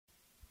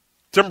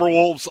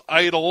Timberwolves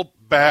idle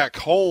back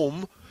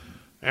home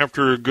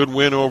after a good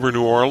win over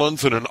New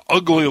Orleans and an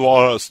ugly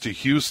loss to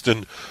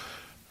Houston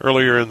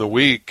earlier in the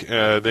week.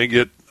 They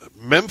get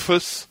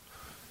Memphis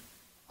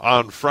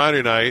on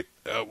Friday night.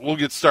 We'll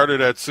get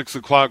started at 6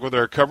 o'clock with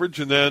our coverage,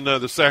 and then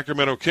the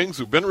Sacramento Kings,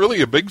 who've been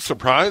really a big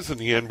surprise in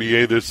the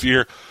NBA this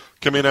year,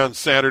 come in on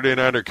Saturday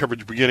night. Our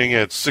coverage beginning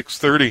at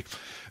 6:30.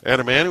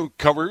 Adam Anu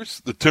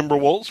covers the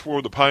Timberwolves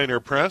for the Pioneer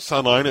Press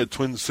online at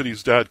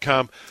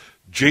twincities.com.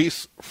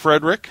 Jace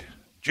Frederick.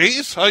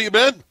 Jace, how you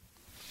been?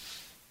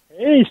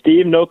 Hey,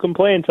 Steve, no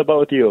complaints. How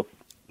about with you?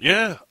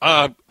 Yeah,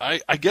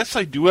 I guess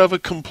I do have a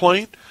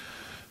complaint.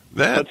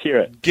 Let's hear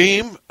it.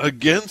 Game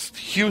against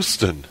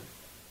Houston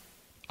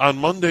on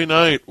Monday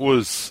night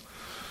was,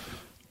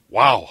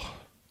 wow,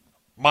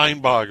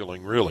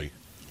 mind-boggling, really.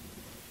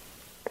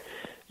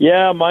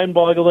 Yeah,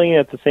 mind-boggling,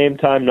 at the same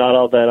time, not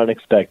all that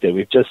unexpected.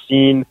 We've just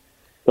seen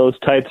those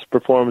types of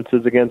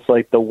performances against,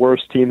 the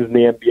worst teams in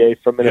the NBA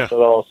from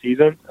Minnesota all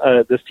season.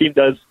 This team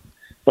does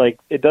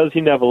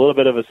seem to have a little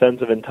bit of a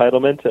sense of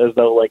entitlement, as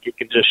though, it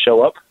can just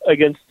show up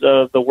against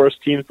the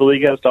worst teams the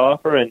league has to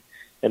offer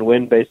and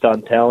win based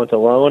on talent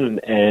alone.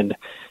 And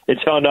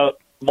it's found out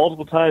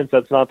multiple times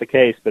that's not the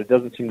case, but it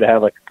doesn't seem to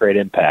have, a great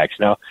impact.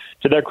 Now,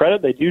 to their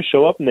credit, they do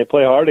show up and they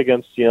play hard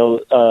against,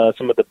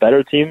 some of the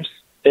better teams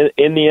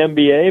in the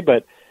NBA,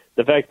 but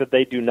the fact that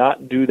they do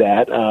not do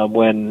that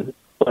when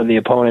the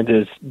opponent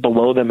is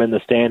below them in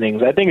the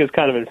standings, I think is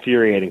kind of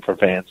infuriating for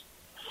fans.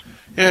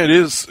 Yeah, it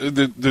is.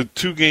 The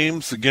two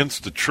games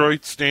against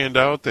Detroit stand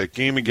out. That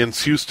game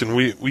against Houston,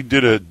 we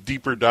did a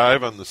deeper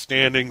dive on the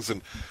standings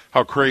and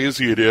how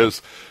crazy it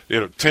is.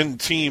 10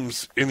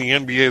 teams in the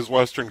NBA's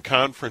Western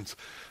Conference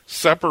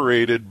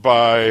separated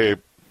by,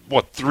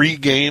 3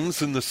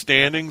 games in the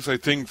standings, I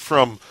think,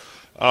 from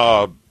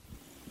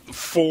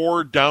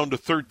 4 down to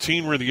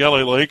 13 where the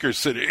LA Lakers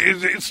sit.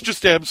 It's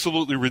just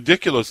absolutely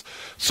ridiculous.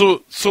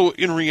 So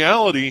in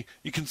reality,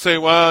 you can say,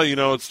 well,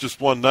 it's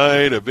just one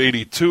night of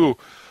 82.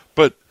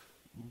 But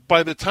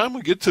by the time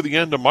we get to the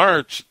end of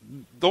March,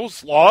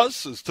 those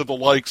losses to the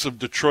likes of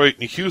Detroit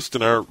and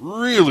Houston are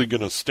really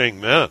going to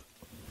sting then.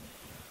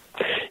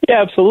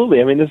 Yeah, absolutely.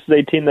 I mean, this is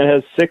a team that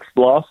has 6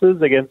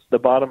 losses against the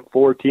bottom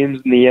 4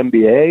 teams in the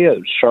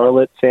NBA,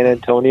 Charlotte, San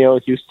Antonio,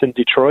 Houston,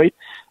 Detroit.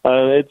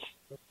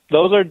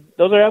 Those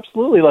are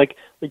absolutely, like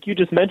you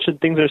just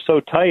mentioned, things are so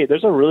tight.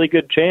 There's a really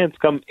good chance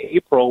come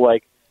April,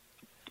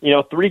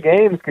 3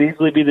 games could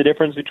easily be the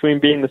difference between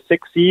being the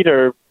 6th seed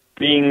or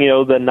being,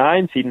 the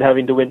 9 seed and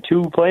having to win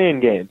 2 play-in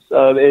games.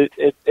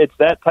 It's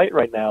that tight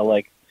right now.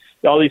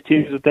 All these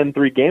teams within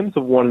 3 games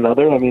of one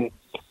another. I mean,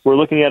 we're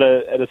looking at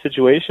a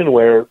situation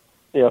where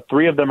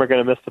 3 of them are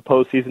going to miss the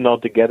postseason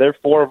altogether.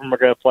 4 of them are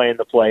going to play in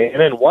the play-in,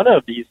 and one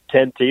of these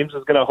 10 teams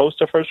is going to host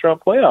a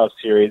first-round playoff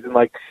series. And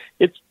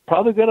it's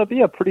probably going to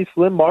be a pretty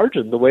slim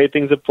margin the way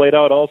things have played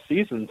out all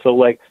season. So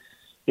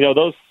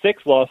those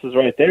 6 losses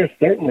right there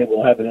certainly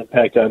will have an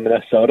impact on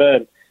Minnesota.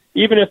 And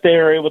even if they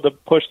are able to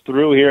push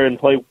through here and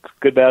play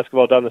good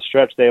basketball down the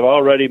stretch, they've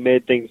already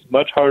made things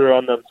much harder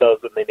on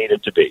themselves than they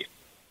needed to be.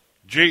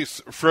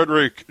 Jace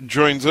Frederick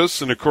joins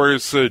us, and of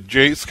course,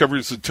 Jace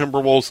covers the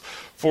Timberwolves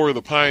for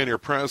the Pioneer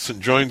Press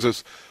and joins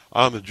us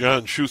on the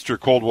John Schuster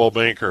Coldwell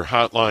Banker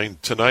Hotline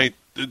tonight.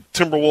 The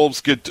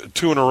Timberwolves get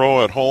 2 in a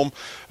row at home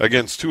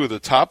against 2 of the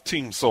top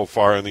teams so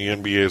far in the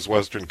NBA's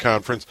Western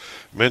Conference.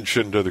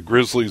 Mentioned the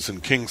Grizzlies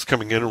and Kings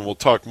coming in, and we'll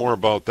talk more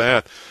about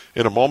that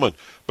in a moment.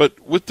 But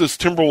with this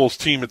Timberwolves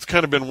team, it's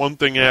kind of been one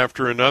thing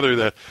after another.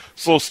 That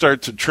slow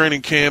start to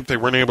training camp, they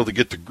weren't able to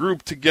get the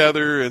group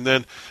together, and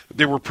then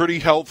they were pretty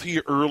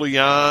healthy early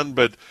on,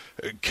 but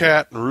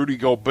Cat and Rudy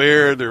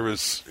Gobert,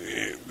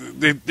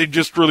 they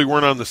just really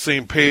weren't on the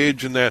same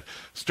page, and that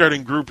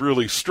starting group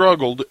really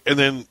struggled, and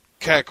then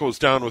Cat goes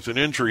down with an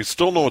injury.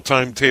 Still no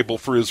timetable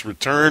for his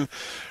return.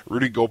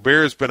 Rudy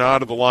Gobert has been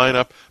out of the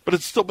lineup, but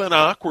it's still been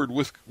awkward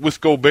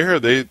with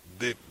Gobert.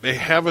 They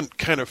haven't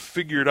kind of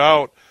figured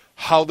out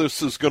how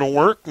this is going to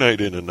work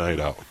night in and night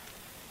out.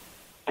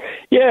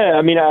 Yeah,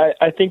 I mean,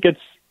 I think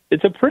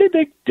it's a pretty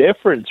big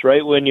difference,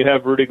 right, when you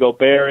have Rudy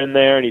Gobert in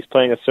there and he's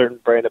playing a certain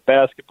brand of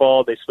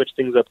basketball. They switch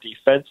things up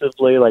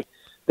defensively.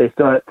 They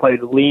still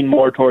lean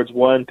more towards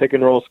one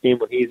pick-and-roll scheme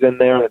when he's in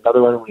there and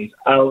another one when he's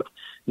out.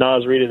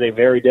 Naz Reid is a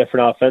very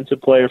different offensive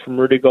player from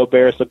Rudy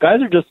Gobert. So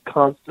guys are just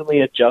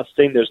constantly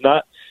adjusting. There's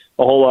not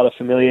a whole lot of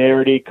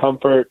familiarity,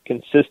 comfort,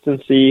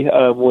 consistency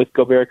with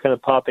Gobert kind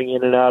of popping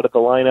in and out of the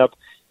lineup.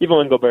 Even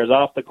when Gobert's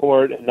off the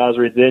court and Naz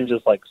Reid's in,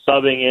 just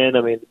subbing in,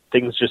 I mean,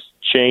 things just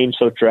change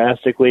so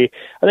drastically.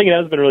 I think it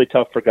has been really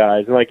tough for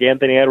guys. And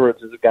Anthony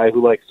Edwards is a guy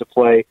who likes to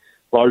play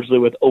largely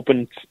with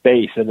open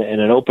space and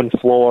an open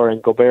floor,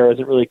 and Gobert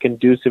isn't really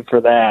conducive for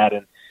that.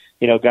 And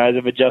guys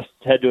have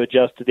had to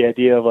adjust to the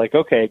idea of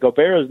okay,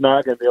 Gobert is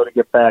not going to be able to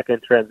get back in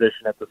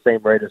transition at the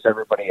same rate as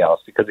everybody else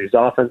because he's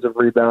offensive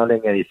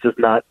rebounding and he's just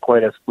not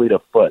quite as fleet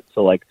of foot.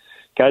 So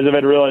guys have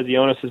had to realize the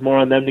onus is more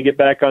on them to get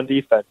back on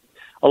defense.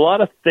 A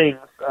lot of things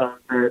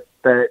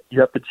that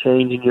you have to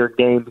change in your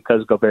game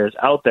because Gobert is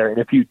out there, and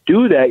if you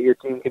do that, your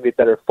team can be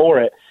better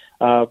for it.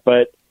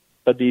 But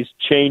these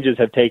changes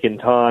have taken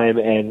time,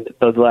 and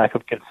the lack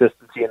of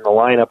consistency in the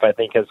lineup, I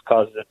think, has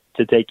caused it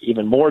to take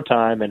even more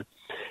time. And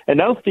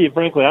now, Steve,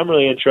 frankly, I'm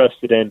really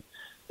interested in.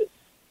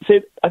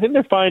 I think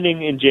they're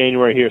finding in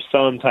January here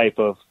some type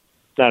of,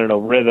 I don't know,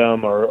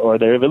 rhythm, or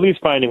they're at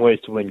least finding ways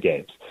to win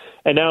games.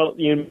 And now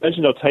you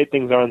mentioned how tight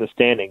things are in the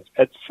standings.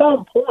 At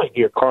some point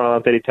here,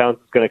 Karl-Anthony Towns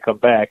is going to come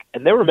back,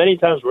 and there were many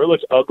times where it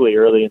looked ugly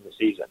early in the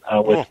season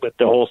with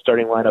the whole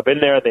starting lineup in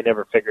there. They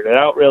never figured it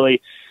out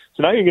really.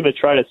 So now you're going to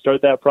try to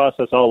start that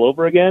process all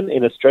over again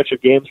in a stretch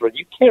of games where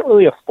you can't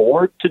really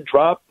afford to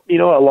drop, a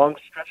long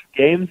stretch of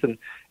games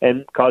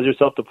and cause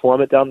yourself to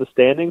plummet down the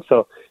standings.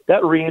 So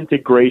that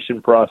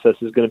reintegration process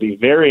is going to be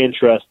very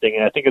interesting,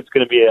 and I think it's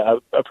going to be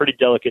a pretty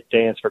delicate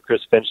dance for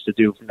Chris Finch to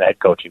do from the head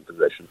coaching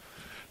position.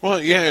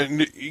 Well, yeah,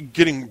 and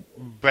getting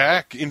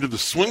back into the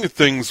swing of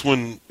things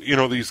when,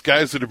 these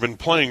guys that have been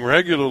playing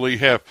regularly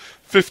have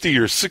 50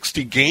 or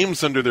 60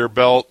 games under their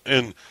belt,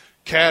 and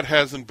Cat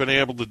hasn't been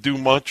able to do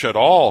much at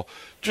all.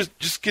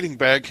 Just getting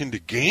back into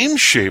game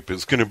shape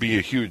is going to be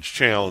a huge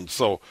challenge.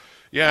 So,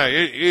 yeah,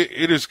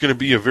 it is going to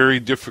be a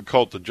very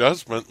difficult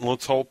adjustment, and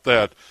let's hope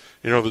that,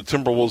 the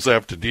Timberwolves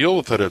have to deal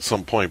with it at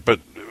some point. But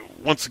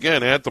once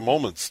again, at the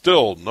moment,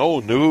 still no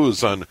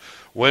news on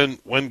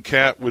when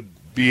Cat would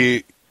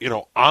be,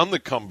 on the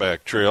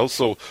comeback trail.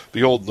 So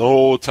the old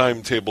no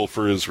timetable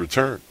for his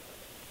return.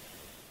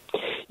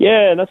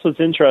 Yeah, and that's what's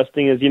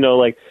interesting is,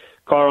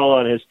 Carl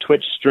on his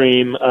Twitch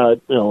stream,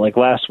 like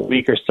last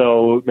week or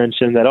so,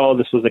 mentioned that,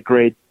 this was a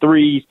grade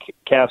 3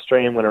 calf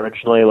strain when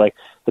originally,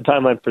 the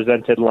timeline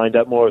presented lined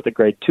up more with a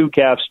grade 2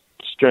 calf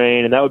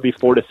strain, and that would be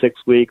 4 to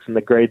 6 weeks, and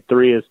the grade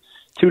 3 is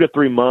 2 to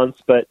 3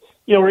 months. But,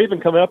 we're even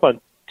coming up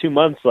on 2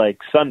 months like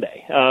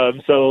Sunday.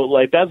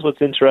 So that's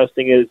what's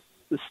interesting is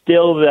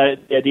still the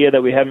idea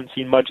that we haven't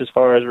seen much as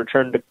far as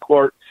return to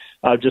court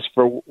just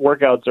for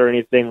workouts or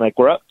anything.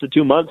 We're up to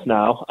 2 months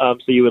now, so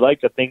you would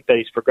like to think that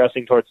he's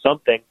progressing towards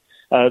something.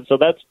 So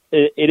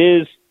it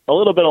is a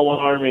little bit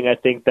alarming, I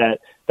think, that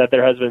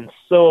there has been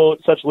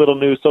such little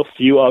news, so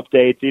few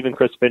updates. Even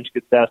Chris Finch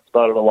gets asked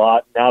about it a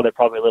lot. Now they're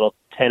probably a little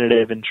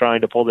tentative in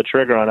trying to pull the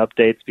trigger on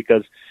updates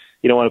because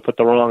you don't want to put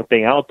the wrong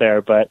thing out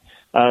there. But,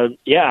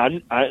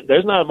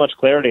 there's not much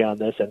clarity on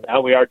this, and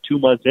now we are 2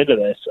 months into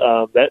this.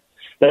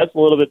 That's a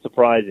little bit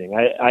surprising.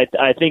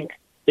 I think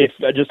if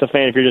just a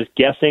fan, if you're just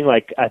guessing,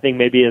 I think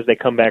maybe as they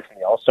come back from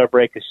the All-Star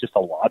break, it's just a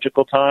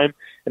logical time,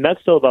 and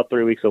that's still about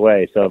 3 weeks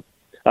away. So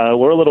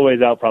we're a little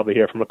ways out probably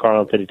here from a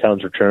Karl-Anthony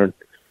Towns return.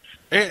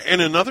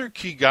 And another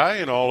key guy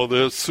in all of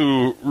this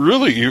who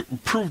really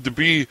proved to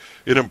be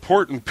an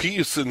important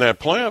piece in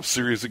that playoff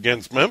series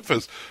against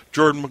Memphis,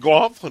 Jordan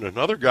McLaughlin,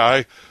 another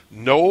guy,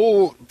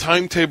 no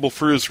timetable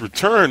for his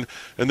return,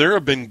 and there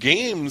have been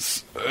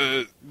games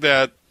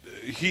that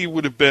he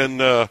would have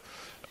been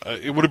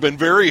it would have been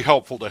very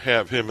helpful to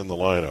have him in the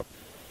lineup.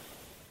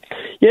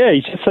 Yeah,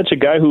 he's just such a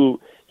guy who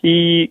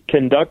he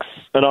conducts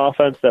an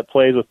offense that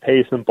plays with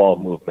pace and ball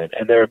movement,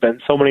 and there have been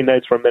so many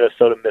nights where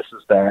Minnesota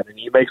misses that, and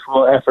he makes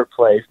low effort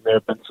plays, and there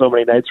have been so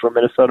many nights where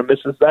Minnesota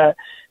misses that.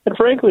 And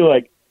frankly,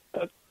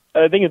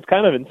 I think it's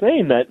kind of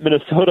insane that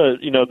Minnesota,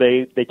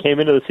 they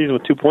came into the season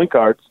with 2 point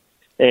guards,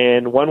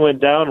 and one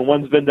went down, and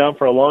one's been down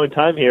for a long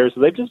time here.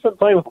 So they've just been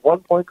playing with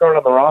 1 point guard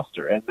on the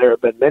roster, and there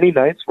have been many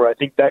nights where I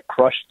think that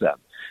crushed them.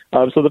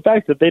 So the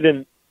fact that they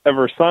didn't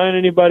ever sign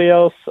anybody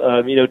else,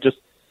 just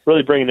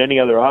really bringing any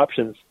other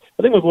options,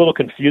 I think was a little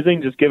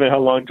confusing, just given how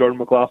long Jordan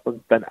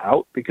McLaughlin's been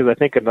out. Because I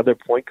think another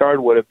point guard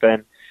would have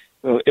been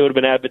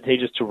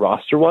advantageous to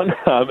roster one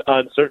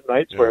on certain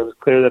nights where it was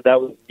clear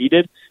that was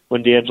needed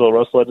when D'Angelo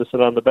Russell had to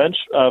sit on the bench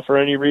for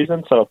any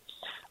reason. So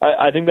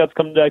I think that's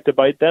come back to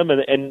bite them.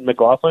 And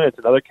McLaughlin, it's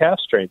another calf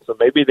strain, so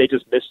maybe they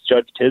just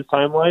misjudged his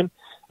timeline.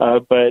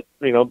 But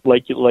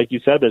like you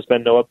said, there's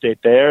been no update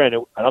there,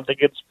 and I don't think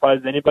it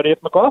surprised anybody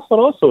if McLaughlin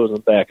also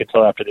isn't back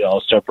until after the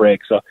All-Star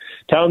break. So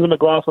Towns and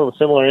McLaughlin with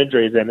similar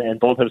injuries, and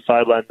both have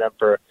sidelined them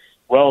for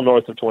well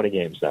north of 20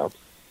 games now.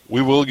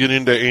 We will get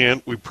into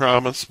Ant, we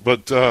promise,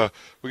 but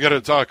we got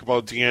to talk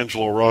about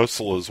D'Angelo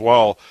Russell as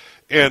well,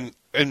 and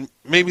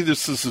maybe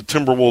this is the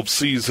Timberwolves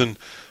season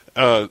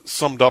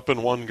summed up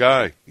in one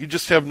guy. You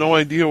just have no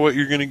idea what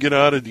you're going to get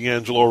out of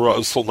D'Angelo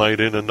Russell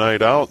night in and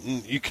night out,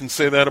 and you can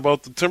say that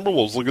about the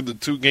Timberwolves. Look at the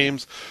 2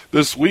 games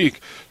this week.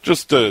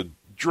 Just a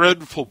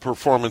dreadful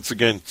performance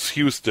against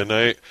Houston.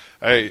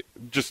 I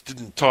just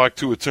didn't talk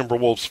to a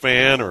Timberwolves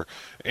fan or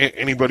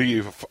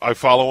anybody I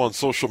follow on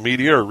social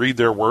media or read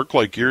their work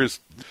like yours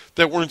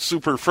that weren't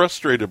super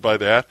frustrated by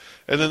that.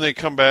 And then they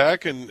come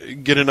back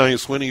and get a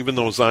nice win, even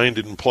though Zion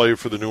didn't play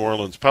for the New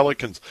Orleans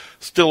Pelicans.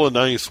 Still a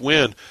nice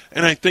win.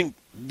 And I think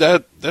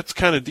that's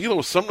kind of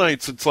deal. Some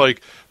nights it's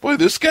like, boy,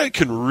 this guy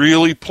can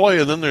really play.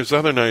 And then there's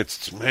other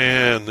nights,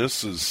 man,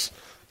 this is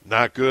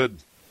not good.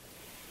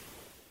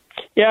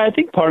 Yeah, I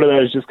think part of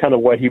that is just kind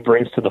of what he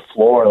brings to the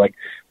floor.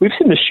 We've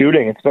seen the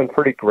shooting. It's been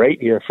pretty great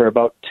here for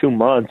about 2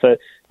 months. I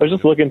was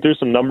just looking through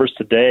some numbers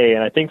today,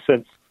 and I think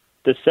since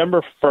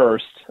December 1st,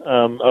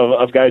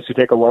 of guys who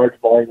take a large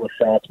volume of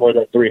shots, more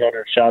than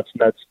 300 shots in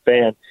that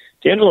span,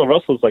 D'Angelo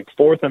Russell's like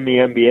fourth in the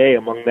NBA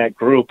among that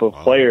group of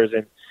players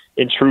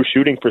in true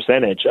shooting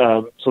percentage.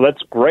 So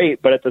that's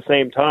great, but at the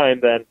same time,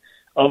 then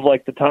of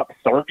like the top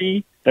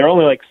 30, there are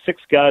only like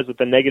 6 guys with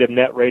a negative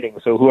net rating,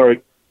 so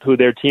who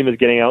their team is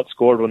getting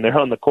outscored when they're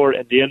on the court,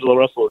 and D'Angelo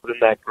Russell is in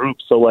that group.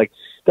 So like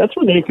that's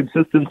where the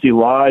inconsistency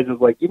lies. Is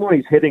like even when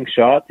he's hitting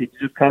shots, he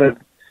just kind of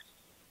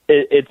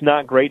it's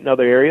not great in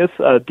other areas,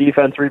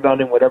 defense,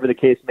 rebounding, whatever the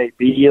case may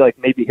be. Like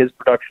maybe his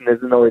production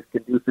isn't always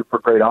conducive for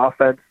great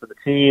offense for the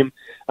team,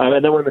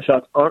 and then when the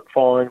shots aren't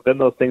falling, then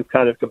those things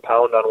kind of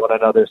compound on one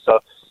another. So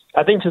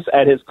I think just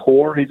at his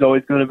core, he's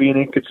always going to be an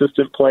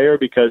inconsistent player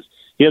because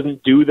he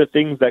doesn't do the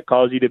things that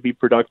cause you to be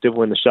productive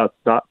when the shot's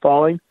not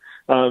falling.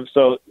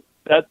 So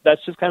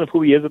that's just kind of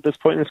who he is at this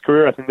point in his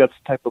career. I think that's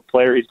the type of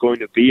player he's going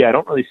to be. I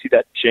don't really see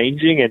that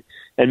changing,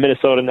 and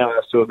Minnesota now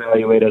has to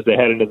evaluate as they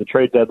head into the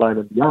trade deadline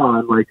and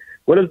beyond, like,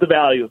 what is the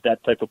value of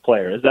that type of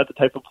player? Is that the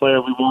type of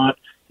player we want,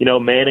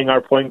 manning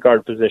our point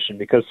guard position?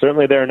 Because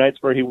certainly there are nights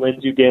where he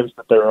wins you games,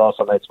 but there are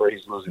also nights where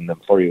he's losing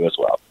them for you as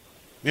well.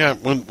 Yeah,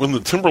 when the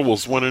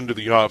Timberwolves went into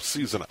the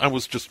offseason, I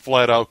was just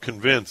flat out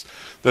convinced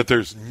that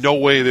there's no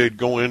way they'd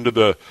go into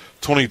the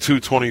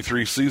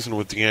 22-23 season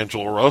with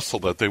D'Angelo Russell,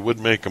 that they would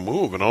make a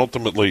move. And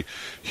ultimately,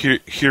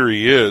 here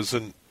he is.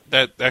 And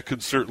that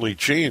could certainly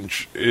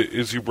change,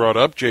 as you brought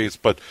up, Jace.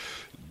 But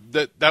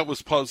that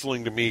was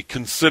puzzling to me,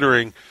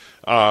 considering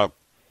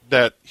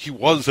that he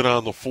wasn't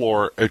on the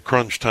floor at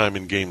crunch time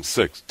in Game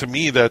 6. To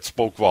me, that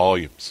spoke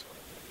volumes.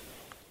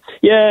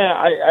 Yeah,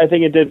 I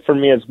think it did for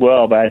me as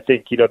well. But I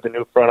think, the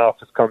new front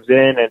office comes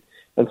in,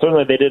 and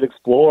certainly they did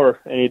explore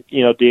any,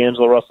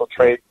 D'Angelo Russell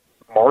trade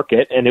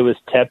market, and it was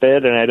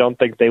tepid, and I don't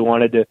think they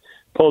wanted to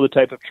pull the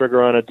type of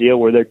trigger on a deal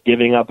where they're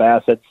giving up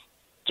assets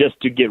just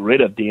to get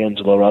rid of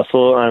D'Angelo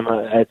Russell.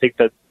 I think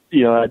that,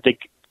 I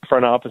think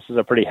front offices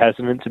are pretty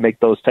hesitant to make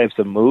those types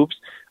of moves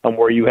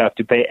where you have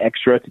to pay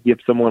extra to give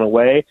someone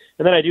away.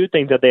 And then I do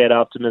think that they had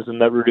optimism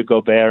that Rudy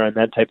Gobert and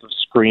that type of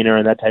screener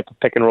and that type of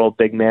pick-and-roll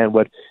big man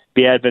would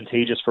be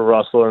advantageous for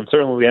Russell. And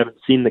certainly we haven't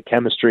seen the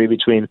chemistry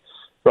between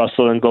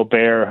Russell and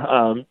Gobert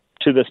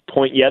to this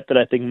point yet that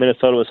I think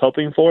Minnesota was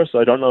hoping for. So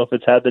I don't know if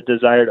it's had the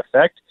desired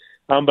effect.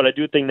 But I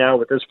do think now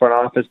with this front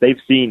office, they've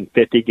seen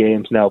 50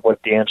 games now of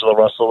what D'Angelo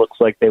Russell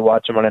looks like. They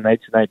watch him on a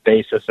night-to-night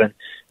basis. And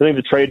I think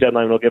the trade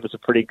deadline will give us a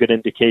pretty good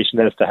indication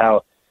as to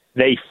how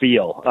they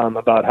feel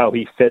about how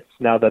he fits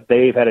now that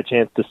they've had a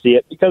chance to see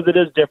it. Because it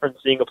is different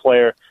seeing a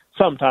player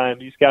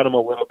sometimes. You scout him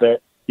a little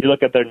bit. You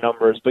look at their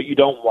numbers, but you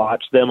don't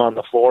watch them on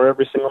the floor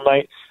every single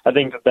night. I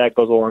think that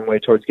goes a long way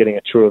towards getting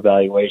a true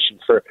evaluation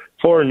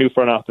for a new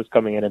front office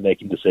coming in and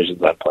making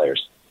decisions on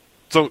players.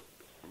 So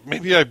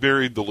maybe I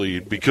buried the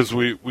lead because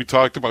we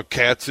talked about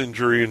Cat's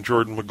injury and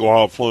Jordan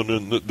McLaughlin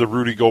and the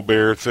Rudy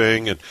Gobert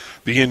thing and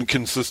the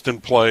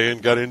inconsistent play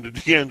and got into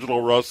D'Angelo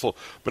Russell.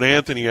 But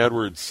Anthony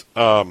Edwards,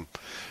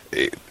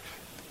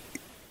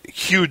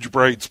 huge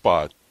bright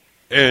spot.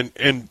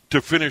 And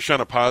to finish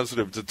on a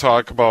positive, to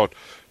talk about,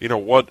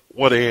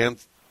 what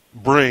Ant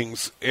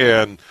brings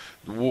and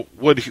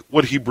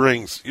what he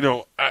brings.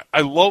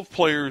 I love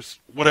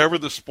players, whatever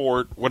the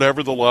sport,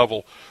 whatever the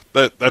level,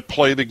 that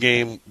play the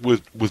game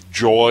with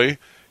joy,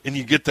 and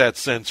you get that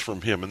sense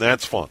from him, and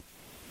that's fun.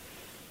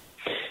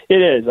 It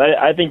is.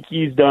 I think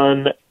he's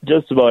done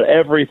just about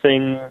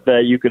everything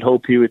that you could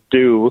hope he would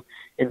do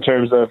in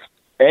terms of,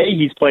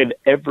 he's played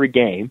every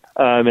game,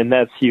 and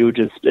that's huge.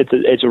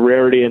 It's a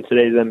rarity in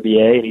today's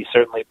NBA, and he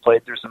certainly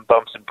played through some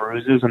bumps and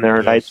bruises, and there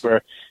are nights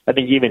where I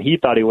think even he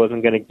thought he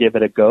wasn't going to give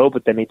it a go,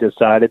 but then he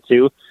decided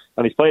to.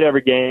 He's played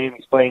every game.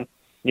 He's playing,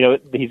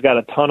 he's got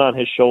a ton on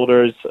his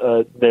shoulders.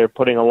 They're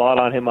putting a lot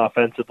on him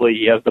offensively.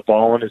 He has the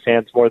ball in his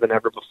hands more than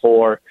ever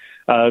before.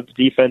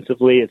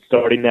 Defensively, it's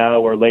starting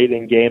now. We're late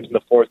in games in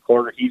the fourth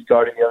quarter. He's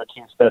guarding the other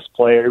team's best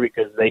player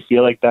because they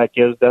feel like that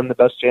gives them the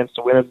best chance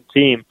to win as a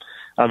team.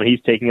 And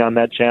he's taking on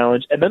that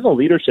challenge. And then the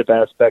leadership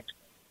aspect.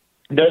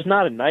 There's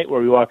not a night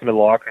where we walk into the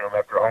locker room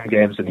after home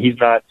games and he's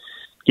not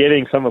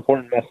giving some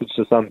important message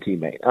to some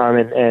teammate.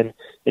 And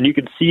you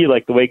can see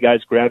like the way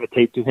guys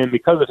gravitate to him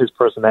because of his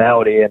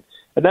personality. And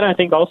then I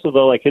think also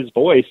though, like his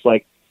voice,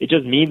 like it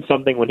just means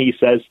something when he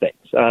says things.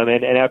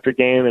 And after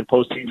game and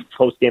post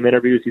game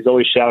interviews, he's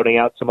always shouting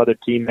out some other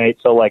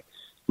teammates. So like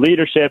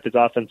leadership, his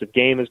offensive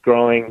game is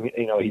growing.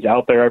 He's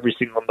out there every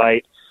single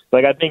night.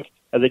 Like I think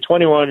as a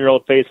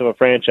 21-year-old face of a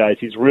franchise,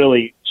 he's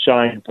really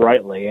shined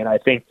brightly. And I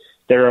think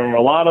there are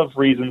a lot of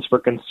reasons for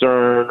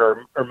concern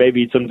or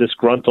maybe some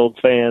disgruntled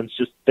fans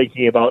just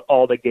thinking about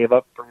all they gave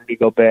up for Rudy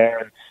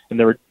Gobert and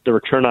the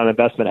return on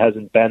investment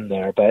hasn't been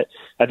there. But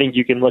I think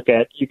you can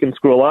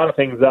screw a lot of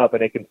things up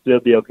and it can still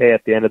be okay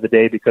at the end of the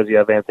day because you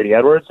have Anthony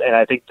Edwards. And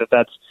I think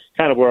that's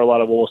kind of where a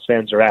lot of Wolves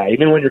fans are at.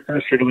 Even when you're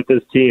frustrated with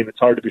this team, it's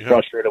hard to be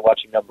frustrated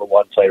watching number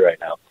one play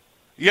right now.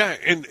 Yeah,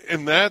 and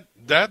they're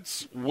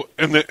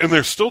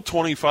still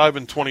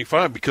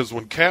 25-25 because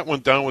when Cat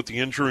went down with the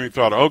injury, we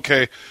thought,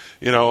 okay,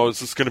 is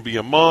this going to be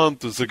a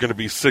month? Is it going to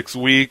be 6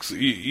 weeks?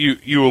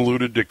 You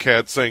alluded to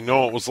Cat saying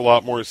no, it was a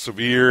lot more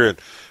severe, and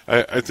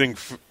I think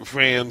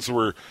fans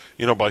were,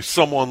 by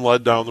someone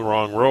led down the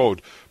wrong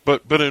road.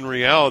 But in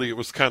reality, it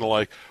was kind of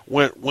like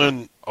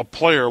when a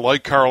player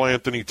like Karl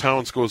Anthony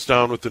Towns goes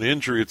down with an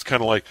injury, it's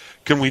kind of like,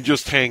 can we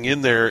just hang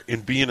in there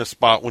and be in a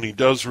spot when he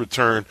does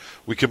return?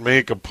 We can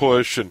make a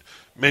push and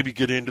maybe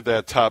get into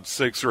that top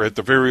 6, or at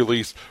the very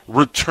least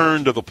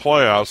return to the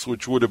playoffs,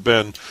 which would have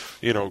been,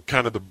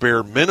 kind of the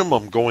bare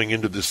minimum going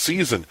into the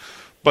season.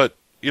 But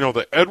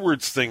the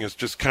Edwards thing is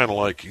just kind of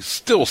like, he's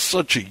still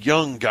such a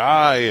young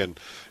guy and,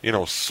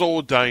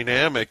 so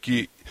dynamic.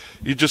 You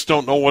just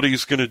don't know what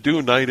he's going to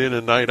do night in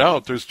and night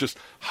out. There's just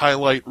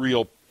highlight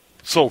reel.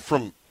 So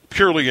from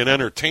purely an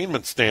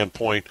entertainment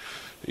standpoint,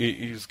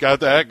 he's got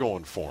that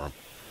going for him.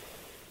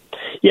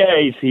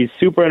 Yeah, he's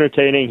super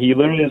entertaining. He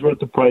literally is worth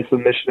the price of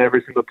admission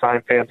every single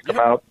time fans come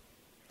out.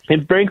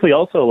 And frankly,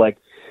 also, like,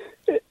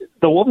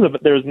 the Wolves,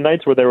 there's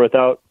nights where they're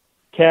without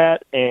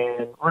Cat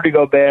and Rudy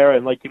Gobert,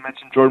 and like you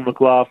mentioned, Jordan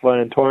McLaughlin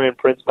and Taurean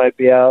Prince might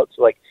be out.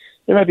 So, like,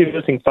 they might be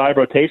missing 5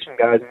 rotation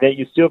guys, and yet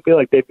you still feel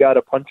like they've got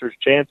a puncher's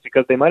chance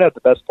because they might have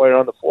the best player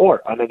on the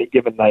floor on any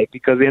given night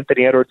because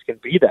Anthony Edwards can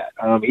be that.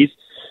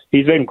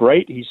 He's been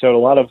great. He showed a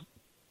lot of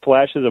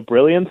flashes of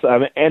brilliance,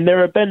 and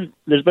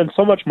there's been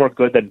so much more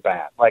good than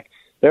bad. Like,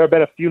 there have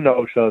been a few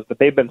no-shows, but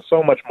they've been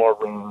so much more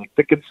real. Like,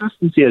 the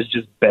consistency has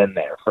just been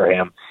there for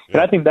him, and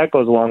I think that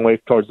goes a long way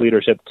towards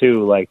leadership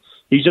too. Like,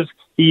 he's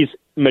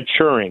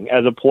maturing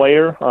as a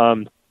player.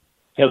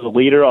 As a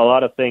leader, a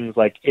lot of things,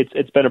 like,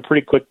 it's been a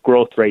pretty quick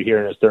growth rate here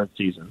in his 3rd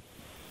season.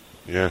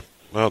 Yeah,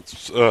 well,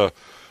 it's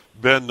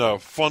been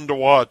fun to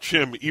watch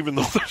him, even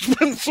though there's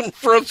been some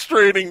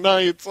frustrating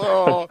nights.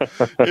 Oh,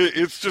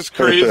 it's just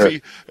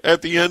crazy.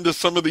 At the end of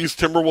some of these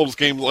Timberwolves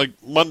games, like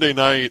Monday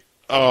night,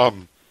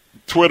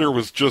 Twitter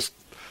was just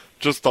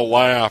a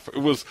laugh. It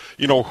was,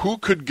 who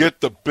could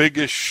get the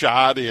biggest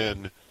shot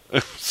in?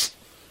 It was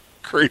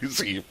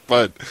crazy,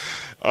 but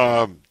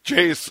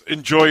Jace,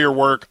 enjoy your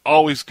work.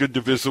 Always good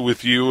to visit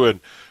with you. And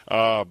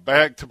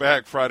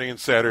back-to-back Friday and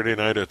Saturday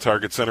night at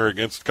Target Center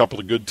against a couple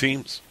of good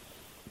teams.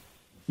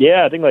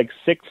 Yeah, I think like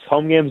 6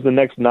 home games in the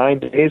next 9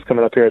 days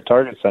coming up here at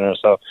Target Center.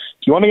 So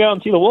if you want to go out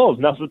and see the Wolves,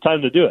 now's the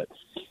time to do it.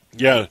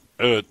 Yeah,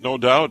 no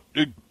doubt.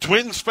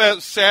 Twins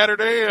Fest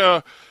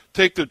Saturday.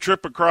 Take the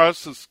trip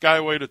across the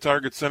Skyway to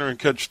Target Center and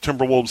catch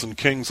Timberwolves and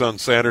Kings on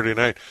Saturday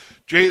night.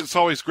 Jay, it's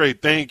always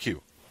great. Thank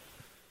you.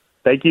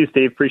 Thank you,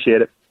 Steve.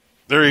 Appreciate it.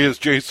 There he is.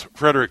 Jace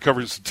Frederick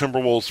covers the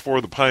Timberwolves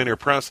for the Pioneer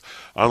Press,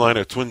 online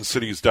at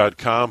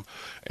twincities.com,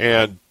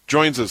 and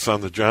joins us on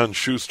the John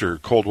Schuster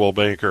Coldwell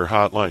Banker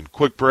Hotline.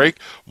 Quick break.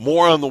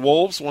 More on the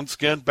Wolves. Once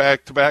again,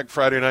 back-to-back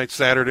Friday night,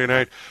 Saturday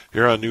night,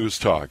 here on News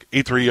Talk,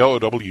 830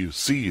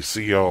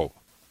 WCCO.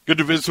 Good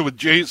to visit with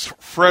Jace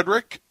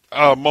Frederick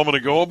a moment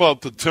ago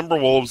about the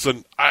Timberwolves,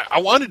 and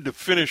I wanted to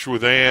finish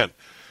with Ann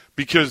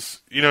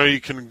because, you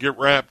can get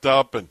wrapped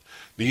up in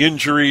the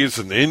injuries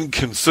and the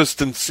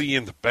inconsistency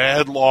and the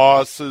bad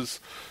losses.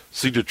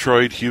 See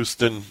Detroit,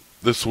 Houston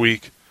this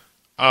week.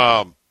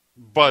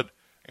 But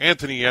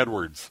Anthony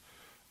Edwards,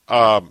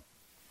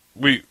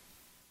 we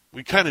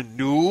kind of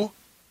knew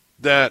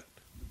that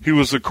he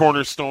was a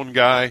cornerstone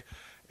guy,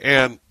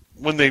 and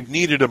when they've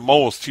needed him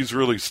most, he's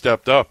really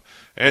stepped up.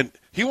 And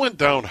he went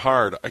down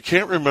hard. I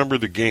can't remember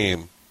the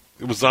game.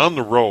 It was on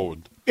the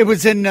road. It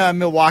was in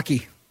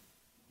Milwaukee.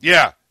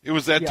 Yeah, it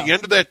was at the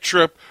end of that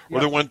trip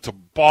where they went to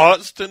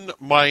Boston,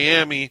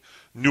 Miami,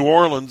 New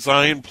Orleans.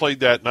 Zion played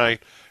that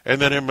night,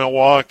 and then in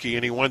Milwaukee,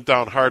 and he went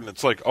down hard, and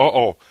it's like,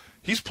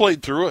 he's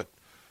played through it.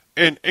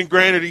 And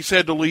granted, he's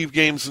had to leave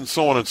games and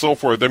so on and so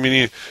forth. I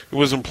mean, he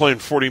wasn't playing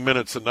 40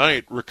 minutes a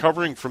night,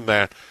 recovering from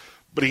that.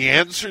 But he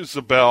answers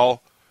the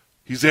bell.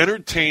 He's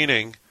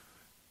entertaining,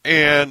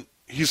 and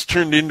he's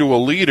turned into a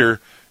leader,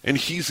 and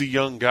he's a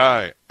young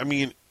guy. I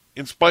mean,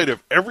 in spite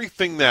of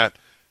everything that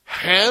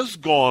has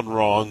gone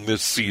wrong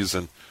this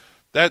season,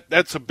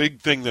 that's a big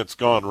thing that's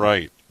gone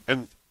right.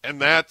 And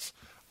that's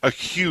a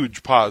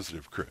huge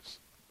positive, Chris.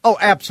 Oh,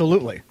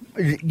 absolutely.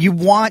 If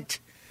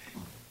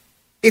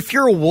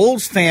you're a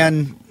Wolves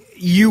fan,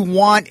 you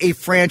want a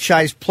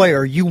franchise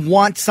player. You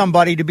want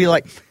somebody to be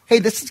like, hey,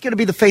 this is going to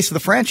be the face of the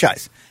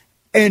franchise.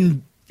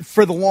 And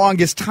for the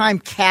longest time,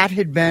 Cat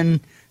had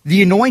been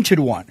the anointed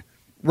one,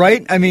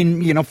 right? I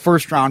mean,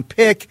 first-round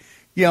pick,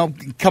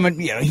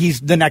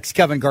 he's the next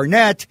Kevin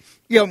Garnett.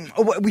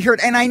 We heard,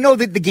 and I know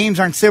that the games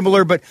aren't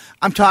similar, but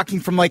I'm talking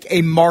from like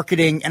a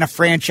marketing and a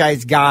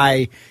franchise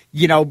guy,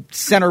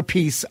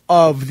 centerpiece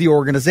of the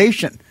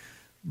organization.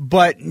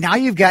 But now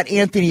you've got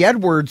Anthony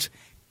Edwards,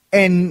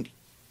 and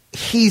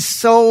he's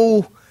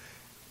so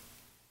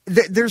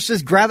there's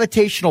this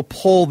gravitational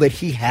pull that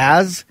he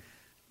has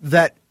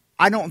that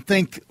I don't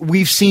think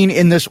we've seen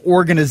in this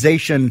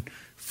organization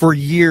for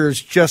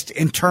years, just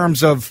in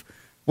terms of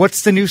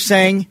what's the new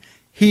saying?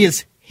 He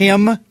is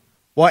him.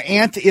 Well,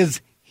 Ant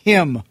is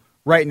him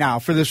right now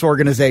for this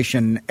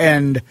organization.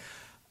 And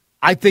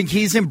I think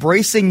he's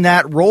embracing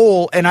that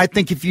role. And I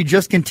think if you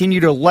just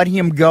continue to let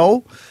him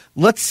go,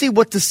 let's see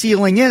what the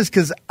ceiling is,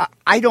 because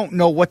I don't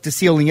know what the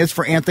ceiling is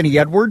for Anthony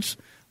Edwards,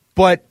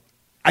 but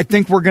I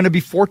think we're going to be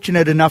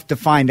fortunate enough to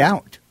find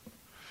out.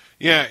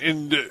 Yeah,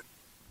 and,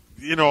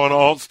 an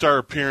all-star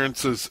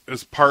appearance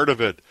is part of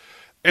it.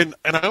 And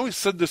I always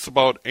said this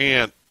about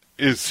Ant,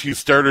 is he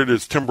started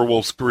his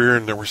Timberwolves career,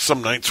 and there were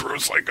some nights where it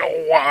was like,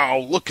 oh, wow,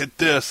 look at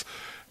this.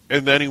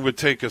 And then he would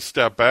take a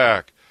step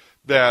back.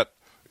 That,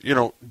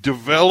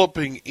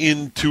 developing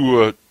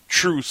into a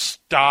true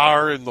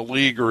star in the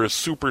league or a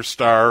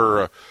superstar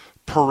or a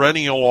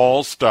perennial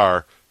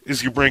all-star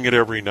is you bring it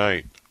every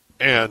night.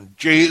 And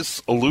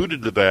Jace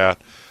alluded to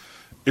that.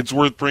 It's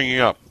worth bringing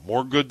up.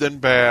 More good than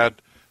bad.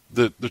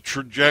 The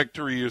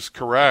trajectory is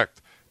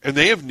correct. And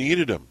they have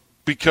needed him.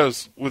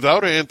 Because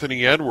without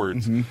Anthony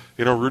Edwards,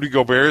 Rudy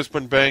Gobert has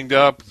been banged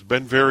up, has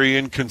been very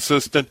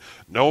inconsistent.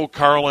 No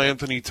Karl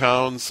Anthony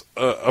Towns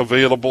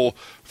available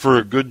for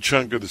a good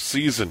chunk of the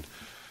season.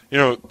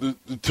 The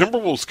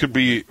Timberwolves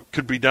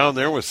could be down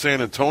there with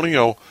San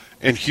Antonio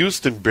and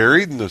Houston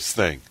buried in this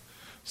thing.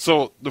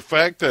 So the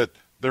fact that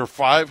they're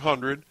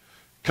 500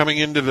 coming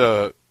into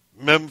the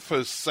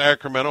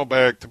Memphis-Sacramento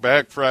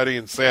back-to-back Friday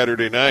and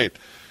Saturday night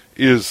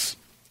is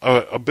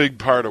a big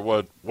part of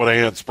what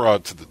Ant's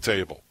brought to the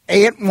table.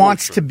 Ant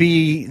wants to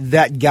be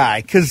that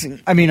guy because,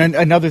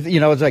 another,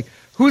 it's like,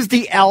 who's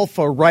the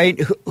alpha, right?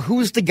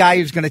 Who's the guy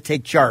who's going to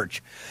take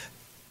charge?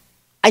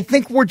 I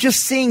think we're just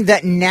seeing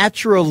that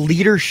natural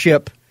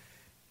leadership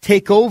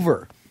take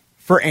over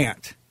for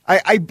Ant.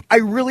 I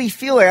really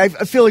feel it. I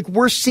feel like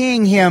we're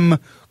seeing him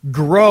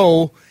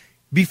grow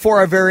before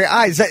our very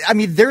eyes.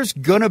 There's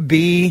going to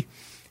be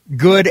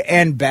good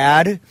and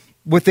bad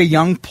with a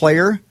young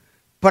player,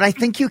 but I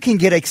think you can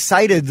get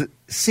excited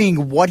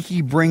seeing what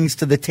he brings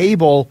to the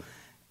table,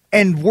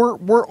 and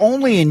we're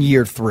only in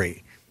year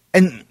 3.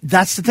 And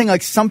that's the thing.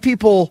 Like some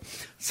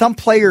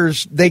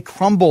players, they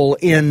crumble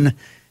in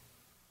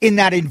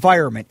that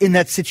environment, in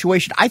that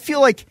situation. I feel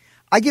like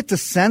I get the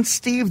sense,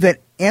 Steve, that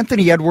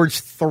Anthony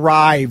Edwards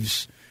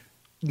thrives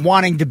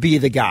wanting to be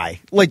the guy.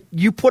 Like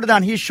you put it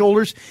on his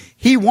shoulders,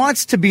 he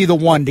wants to be the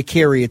one to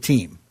carry a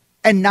team.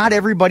 And not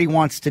everybody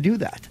wants to do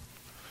that.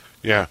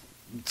 Yeah,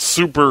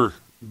 super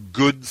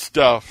good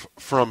stuff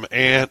from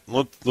Ant.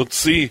 Let's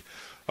see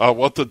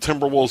what the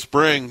Timberwolves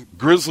bring.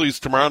 Grizzlies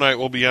tomorrow night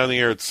will be on the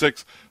air at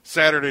 6.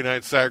 Saturday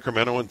night,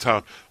 Sacramento in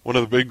town. One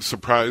of the big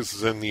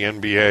surprises in the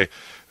NBA.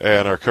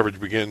 And our coverage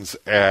begins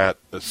at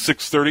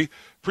 6:30.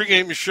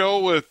 Pre-game show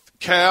with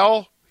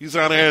Cal. He's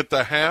on at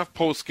the half.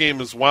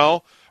 Post-game as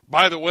well.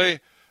 By the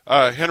way,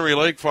 Henry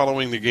Lake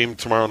following the game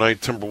tomorrow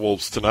night.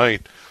 Timberwolves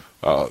tonight.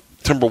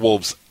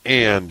 Timberwolves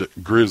and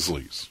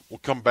Grizzlies. We'll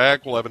come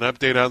back. We'll have an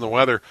update on the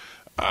weather.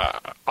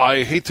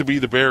 I hate to be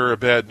the bearer of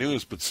bad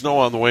news, but snow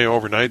on the way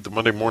overnight. The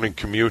Monday morning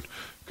commute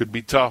could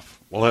be tough.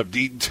 We'll have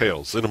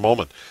details in a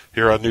moment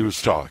here on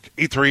News Talk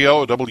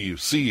 830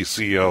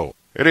 WCCO.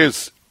 It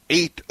is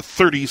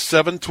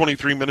 8:37,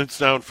 23 minutes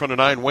now in front of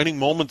 9. Waning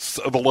moments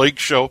of the Lake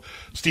Show.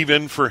 Steve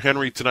in for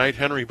Henry tonight.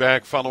 Henry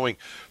back following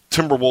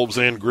Timberwolves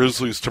and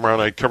Grizzlies tomorrow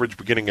night. Coverage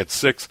beginning at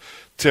 6.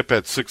 Tip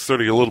at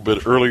 6:30, a little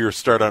bit earlier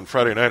start on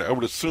Friday night. I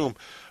would assume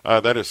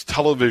that is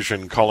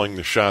television calling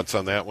the shots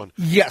on that one.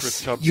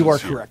 Yes, you are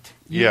correct.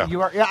 Yeah.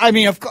 You are.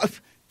 Of course,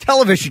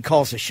 television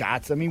calls the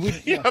shots.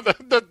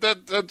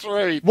 That's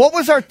right. What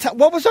was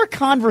our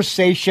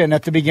conversation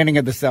at the beginning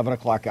of the 7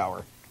 o'clock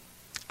hour?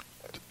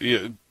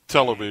 Yeah,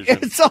 television.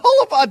 It's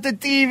all about the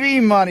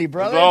TV money,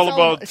 brother. It's all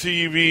about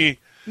TV.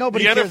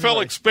 Nobody the cares NFL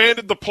about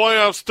expanded the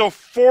playoffs to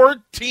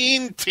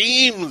 14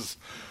 teams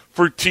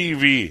for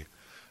TV.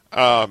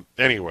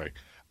 Anyway,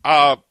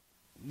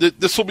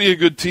 this will be a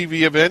good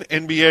TV event.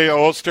 NBA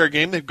All-Star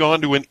Game. They've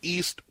gone to an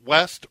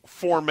East-West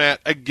format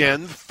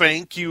again.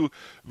 Thank you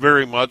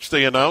very much.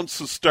 They announced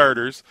the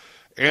starters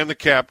and the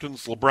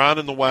captains. LeBron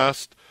in the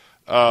West.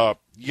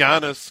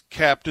 Giannis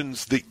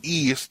captains the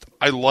East.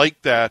 I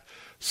like that.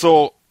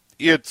 So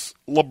it's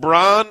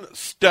LeBron,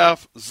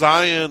 Steph,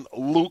 Zion,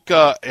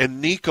 Luka,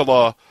 and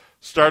Nikola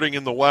starting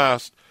in the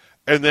West.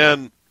 And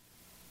then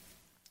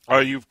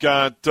you've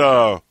got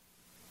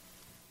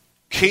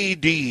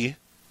KD,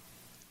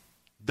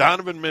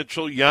 Donovan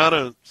Mitchell,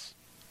 Giannis,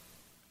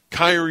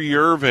 Kyrie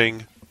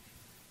Irving,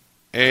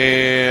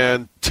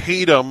 and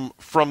Tatum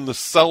from the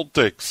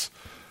Celtics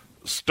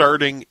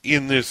starting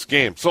in this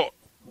game. So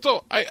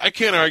I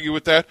can't argue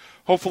with that.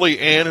 Hopefully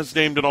Ant is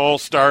named an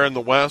all-star in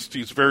the West.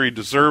 He's very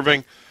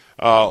deserving.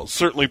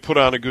 Certainly put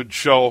on a good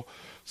show.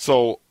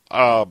 So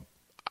I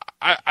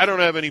don't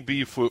have any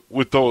beef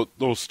with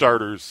those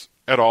starters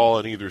at all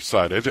on either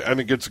side. I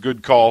think it's a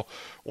good call.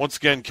 Once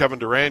again, Kevin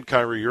Durant,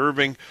 Kyrie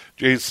Irving,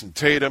 Jason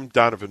Tatum,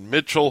 Donovan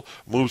Mitchell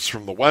moves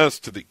from the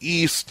West to the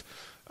East.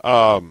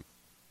 So,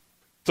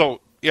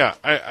 yeah,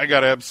 I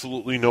got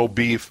absolutely no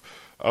beef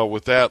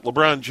with that.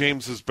 LeBron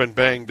James has been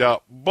banged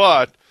up,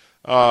 but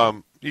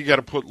you got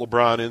to put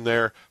LeBron in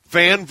there.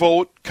 Fan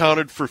vote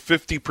counted for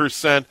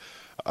 50%.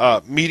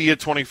 Media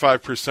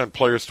 25%,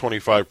 players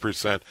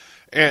 25%.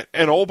 And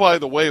oh, by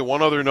the way,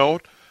 one other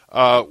note,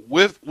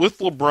 with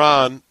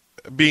LeBron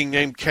being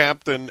named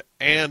captain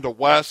and a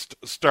West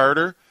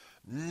starter,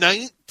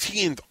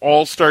 19th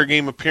All-Star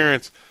Game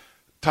appearance,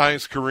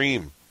 ties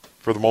Kareem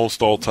for the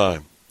most all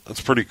time.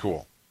 That's pretty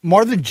cool.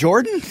 More than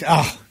Jordan?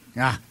 Oh,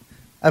 yeah,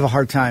 I have a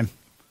hard time.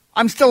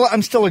 I'm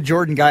still a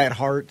Jordan guy at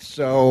heart,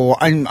 so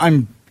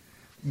I'm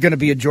going to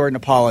be a Jordan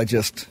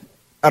apologist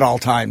at all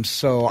times.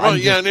 So well,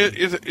 and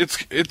it's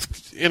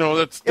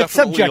that's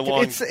definitely a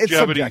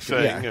longevity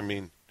thing. Yeah. I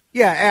mean,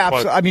 yeah,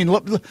 absolutely. I mean,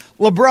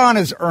 LeBron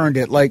has earned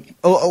it. Like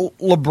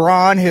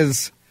LeBron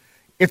has,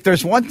 if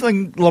there's one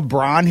thing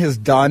LeBron has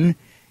done,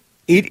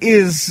 it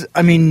is.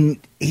 I mean,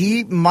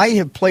 he might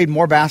have played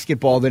more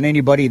basketball than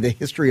anybody in the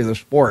history of the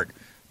sport,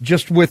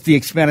 just with the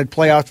expanded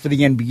playoffs for the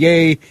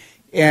NBA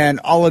and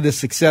all of the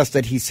success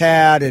that he's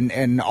had,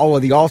 and all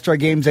of the All-Star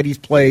games that he's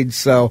played.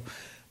 So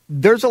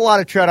there's a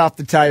lot of tread off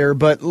the tire,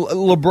 but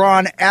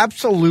LeBron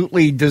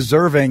absolutely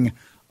deserving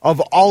of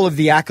all of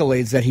the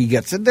accolades that he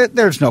gets.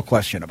 There's no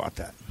question about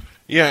that.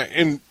 Yeah,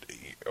 and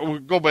we'll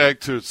go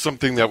back to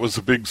something that was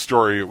a big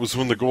story. It was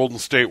when the Golden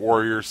State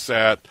Warriors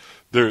sat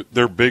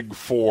their big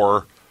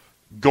four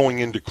going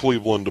into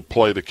Cleveland to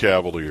play the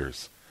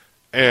Cavaliers.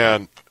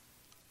 And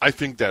I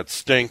think that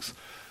stinks.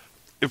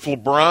 If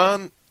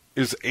LeBron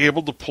is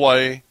able to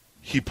play,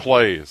 he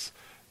plays.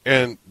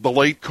 And the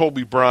late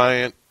Kobe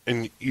Bryant,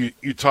 and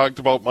you talked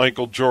about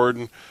Michael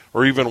Jordan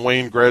or even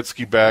Wayne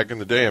Gretzky back in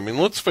the day. I mean,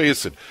 let's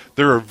face it,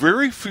 there are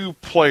very few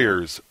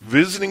players,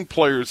 visiting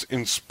players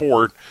in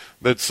sport,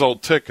 that sell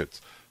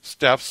tickets.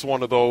 Steph's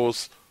one of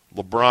those.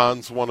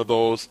 LeBron's one of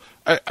those.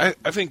 I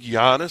think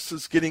Giannis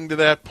is getting to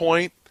that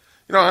point.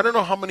 I don't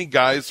know how many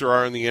guys there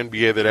are in the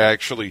NBA that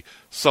actually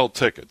sell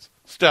tickets.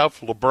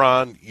 Steph,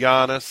 LeBron,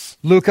 Giannis.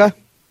 Luka?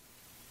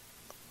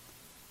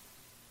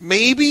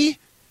 Maybe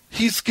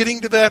he's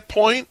getting to that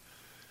point.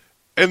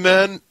 And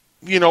then,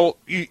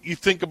 you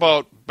think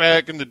about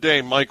back in the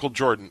day, Michael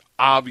Jordan,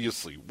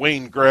 obviously,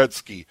 Wayne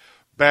Gretzky,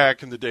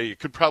 back in the day. You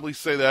could probably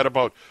say that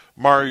about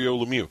Mario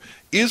Lemieux.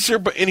 Is there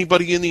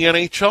anybody in the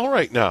NHL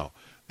right now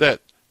that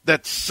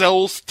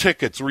sells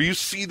tickets where you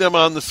see them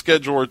on the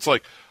schedule where it's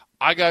like,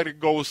 I got to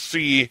go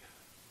see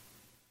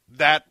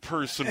that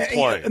person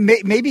play?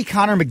 Maybe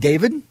Connor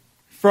McDavid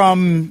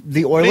from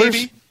the Oilers.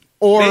 Maybe.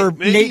 Or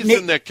maybe he's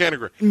in that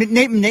category.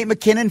 Nate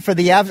McKinnon for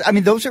the Avs. I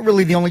mean, those are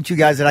really the only two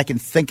guys that I can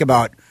think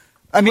about.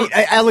 I mean,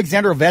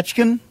 Alexander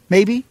Ovechkin,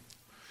 maybe.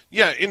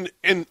 Yeah,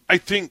 and I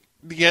think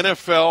the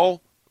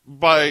NFL,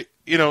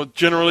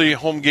 generally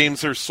home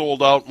games are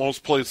sold out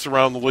most places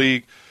around the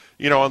league.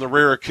 On the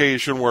rare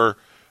occasion where,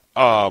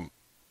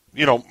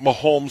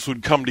 Mahomes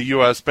would come to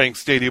U.S. Bank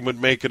Stadium,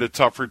 would make it a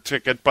tougher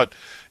ticket. But,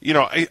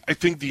 I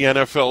think the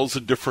NFL is a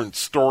different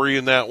story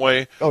in that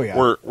way. Oh, yeah.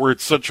 Where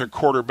it's such a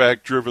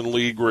quarterback-driven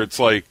league where it's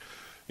like,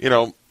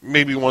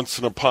 maybe once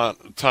in a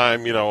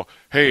time,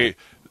 hey,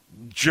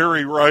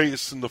 Jerry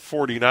Rice and the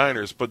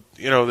 49ers, but,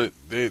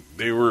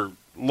 they were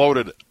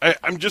loaded.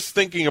 I'm just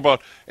thinking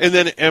about, and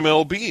then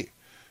MLB,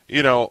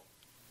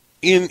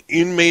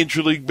 in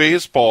Major League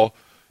Baseball,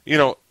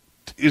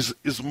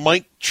 is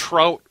Mike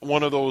Trout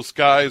one of those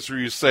guys where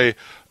you say,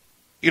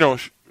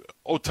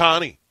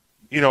 Ohtani,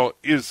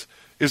 is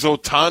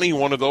Ohtani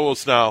one of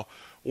those now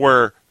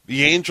where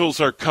the Angels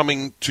are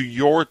coming to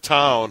your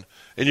town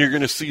and you're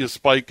going to see a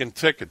spike in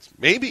tickets?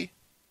 Maybe.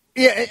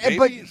 Yeah,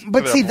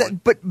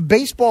 but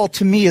baseball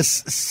to me is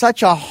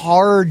such a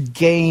hard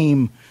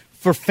game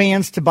for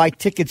fans to buy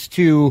tickets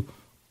to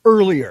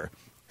earlier.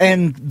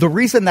 And the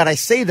reason that I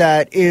say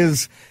that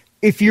is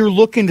if you're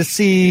looking to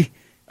see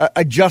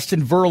a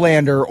Justin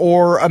Verlander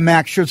or a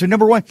Max Scherzer,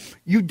 number one,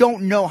 you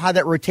don't know how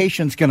that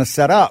rotation is going to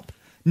set up.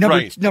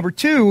 Number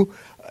two,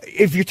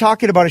 if you're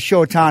talking about a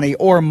Shohei Ohtani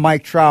or a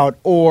Mike Trout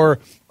or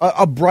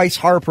a Bryce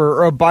Harper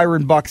or a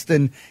Byron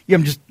Buxton,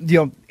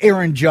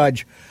 Aaron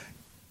Judge.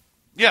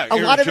 Yeah, a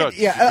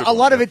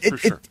lot of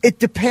it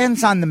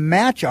depends on the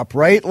matchup,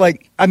 right?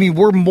 Like, I mean,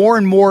 we're more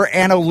and more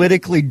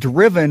analytically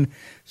driven,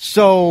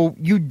 so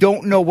you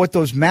don't know what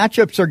those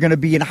matchups are going to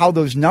be and how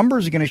those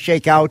numbers are going to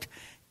shake out,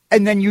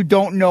 and then you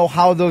don't know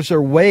how those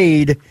are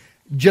weighed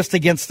just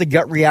against the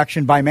gut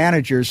reaction by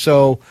managers.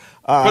 So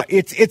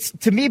it's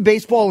to me,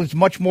 baseball is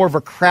much more of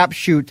a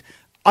crapshoot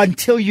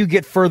until you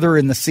get further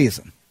in the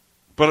season.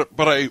 But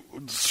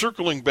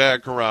circling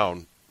back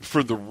around,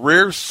 for the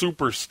rare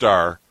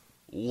superstar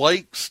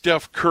like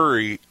Steph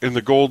Curry in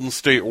the Golden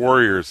State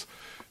Warriors,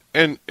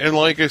 and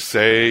like I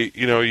say,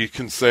 you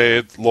can say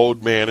it's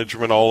load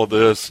management, all of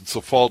this. It's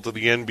the fault of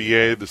the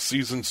NBA. The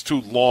season's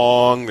too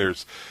long.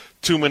 There's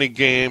too many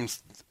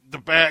games. The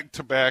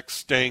back-to-back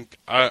stink.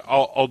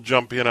 I'll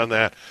jump in on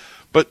that.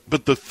 But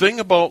the thing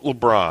about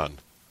LeBron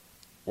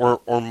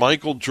or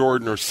Michael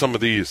Jordan or some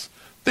of these,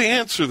 they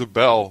answer the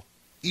bell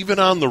even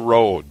on the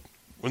road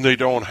when they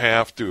don't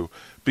have to,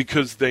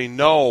 because they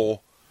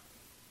know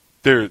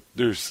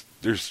there's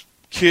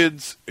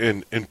kids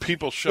and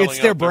people shelling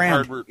out their brand.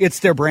 Hard work. It's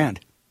their brand.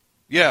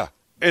 Yeah,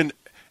 and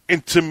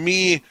to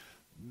me,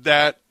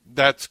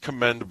 that's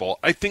commendable.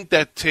 I think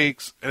that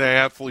takes an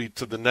athlete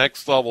to the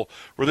next level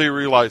where they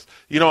realize,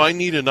 I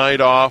need a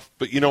night off,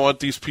 but you know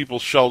what? These people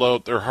shelled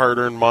out their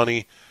hard-earned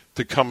money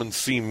to come and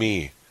see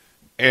me,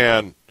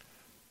 and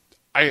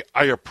I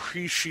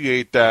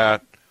appreciate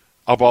that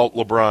about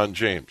LeBron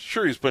James.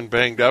 Sure, he's been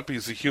banged up.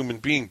 He's a human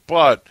being,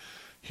 but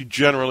he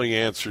generally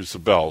answers the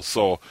bell.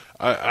 So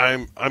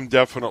I'm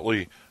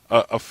definitely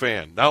a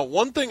fan. Now,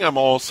 one thing I'm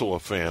also a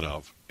fan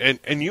of,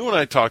 and you and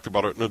I talked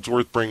about it, and it's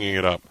worth bringing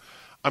it up.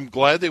 I'm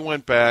glad they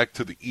went back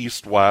to the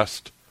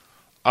East-West.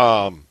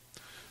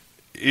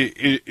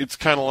 It's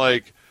kind of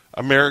like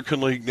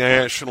American League,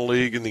 National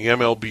League, and the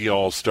MLB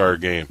All-Star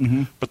Game.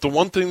 Mm-hmm. But the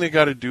one thing they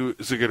got to do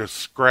is they got to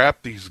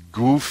scrap these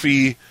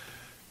goofy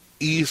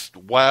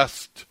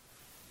East-West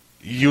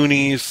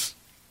unis,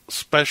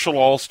 special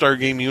All-Star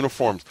Game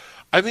uniforms.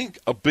 I think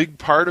a big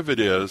part of it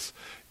is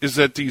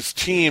that these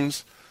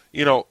teams,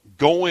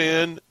 go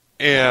in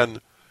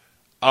and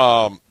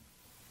the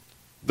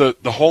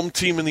home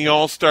team in the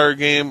All-Star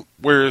Game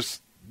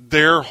wears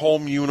their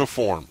home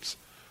uniforms.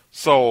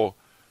 So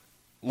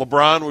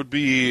LeBron would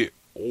be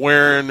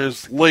wearing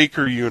his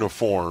Laker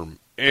uniform,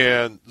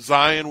 and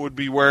Zion would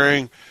be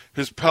wearing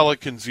his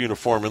Pelicans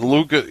uniform, and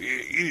Luka,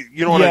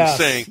 you know what I'm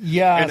saying?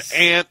 Yes.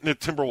 And Ant and the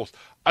Timberwolves.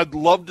 I'd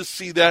love to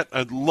see that.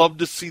 I'd love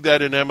to see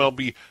that in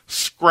MLB.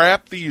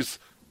 Scrap these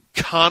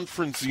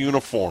conference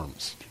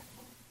uniforms.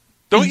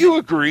 Don't you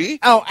agree?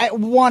 Oh,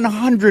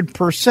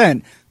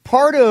 100%.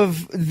 Part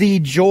of the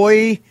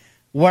joy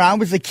when I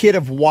was a kid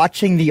of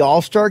watching the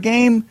All-Star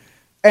Game,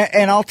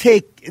 and I'll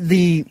take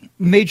the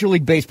Major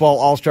League Baseball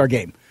All-Star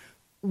Game,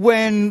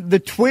 when the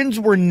Twins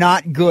were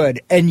not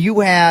good and you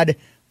had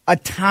a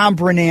Tom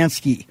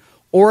Brunansky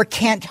or a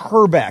Kent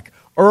Herbeck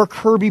or a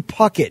Kirby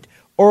Puckett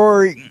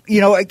or, a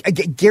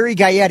Gary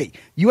Gaetti,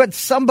 you had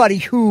somebody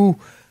who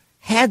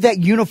had that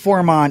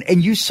uniform on,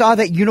 and you saw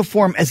that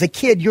uniform as a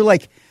kid, you're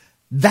like,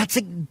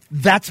 that's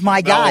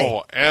my guy.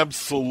 Oh,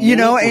 absolutely.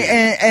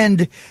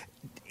 And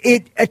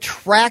it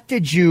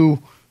attracted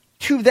you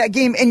to that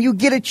game, and you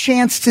get a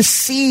chance to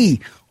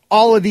see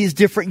all of these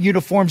different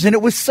uniforms, and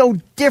it was so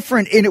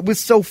different, and it was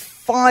so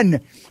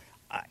fun.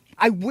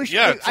 I wish.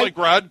 Yeah, it's like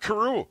Rod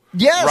Carew.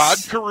 Yes. Rod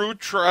Carew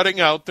trotting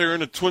out there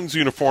in a Twins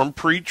uniform,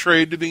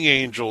 pre-trade to the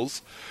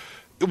Angels.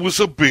 It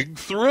was a big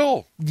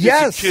thrill.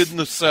 Yes. As a kid in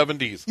the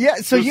 70s. Yeah,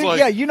 so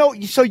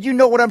you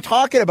know what I'm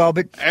talking about,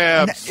 but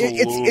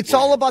absolutely. it's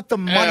all about the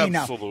money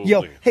absolutely.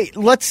 now. Hey,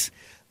 let's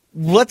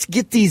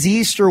get these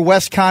East or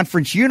West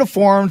Conference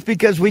uniforms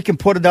because we can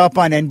put it up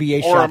on NBA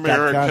or Shop.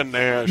 American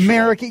National.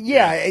 American,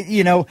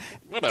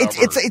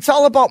 it's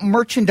all about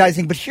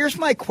merchandising. But here's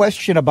my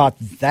question about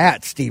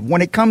that, Steve.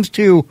 When it comes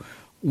to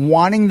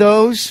wanting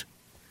those,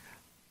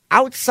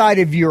 outside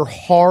of your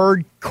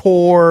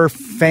hardcore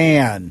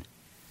fan,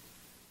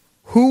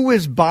 who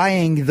is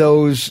buying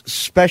those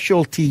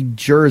specialty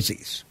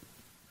jerseys?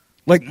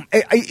 Like,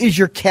 is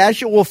your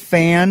casual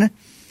fan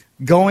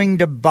going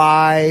to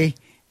buy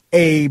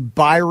a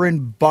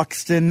Byron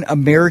Buxton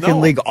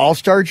American League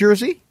All-Star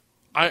jersey?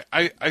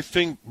 I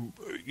think,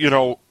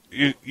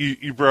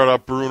 you brought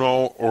up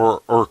Bruno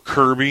or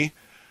Kirby.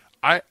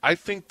 I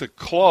think the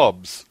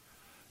clubs,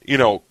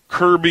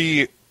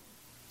 Kirby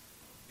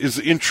is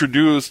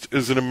introduced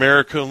as an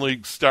American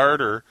League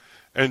starter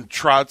and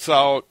trots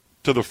out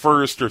to the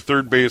first or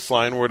third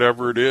baseline,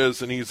 whatever it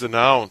is, and he's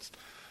announced.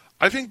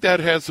 I think that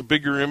has a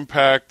bigger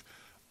impact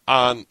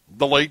on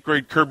the late,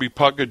 great Kirby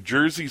Puckett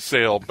jersey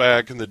sale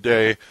back in the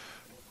day.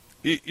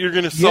 You're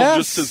going to sell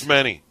just as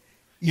many.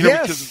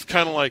 Because it's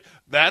kind of like,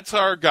 that's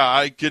our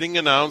guy getting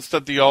announced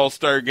at the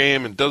All-Star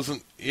Game and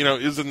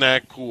isn't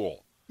that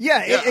cool?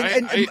 Yeah,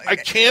 I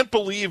can't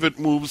believe it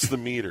moves the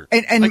meter.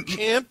 And I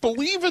can't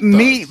believe it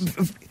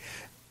does.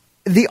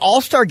 The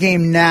All-Star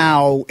Game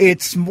now,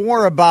 it's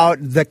more about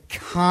the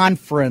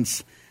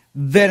conference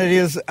than it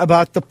is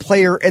about the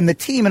player and the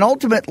team. And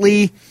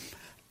ultimately,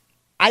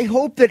 I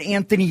hope that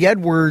Anthony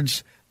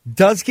Edwards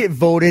does get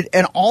voted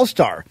an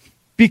All-Star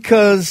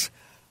because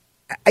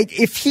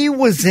if he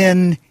was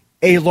in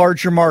a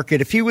larger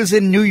market, if he was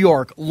in New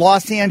York,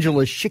 Los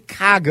Angeles,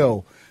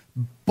 Chicago,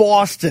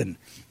 Boston,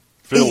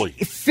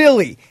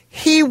 Philly,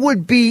 he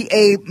would be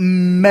a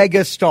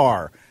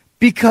megastar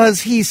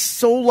because he's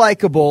so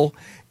likable.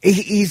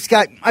 He's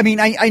got, I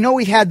know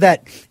he had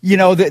that,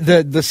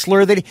 the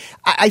slur that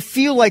I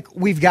feel like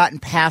we've gotten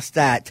past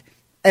that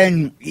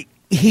and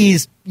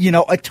he's,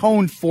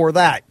 atoned for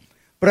that.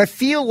 But I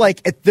feel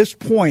like at this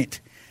point,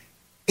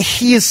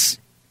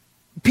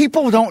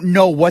 people don't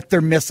know what they're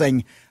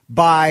missing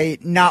by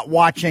not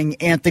watching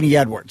Anthony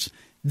Edwards.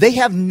 They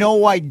have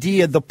no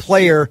idea the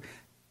player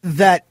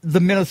that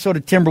the Minnesota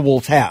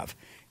Timberwolves have.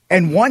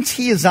 And once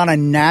he is on a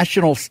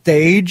national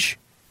stage,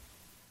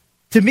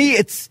 to me,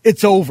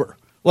 it's over.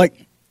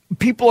 Like,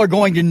 people are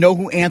going to know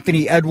who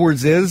Anthony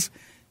Edwards is,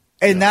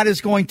 and that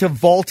is going to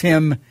vault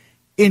him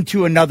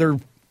into another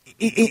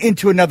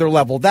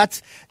level.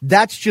 That's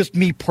just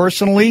me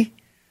personally.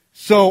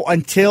 So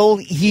until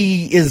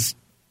he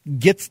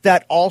gets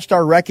that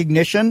all-star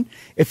recognition,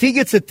 if he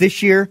gets it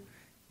this year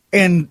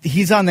and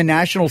he's on the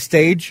national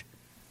stage,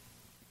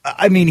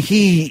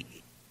 the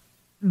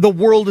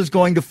world is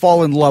going to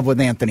fall in love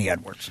with Anthony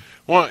Edwards.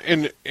 Well,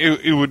 and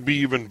it would be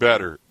even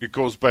better. It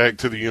goes back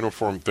to the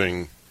uniform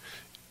thing.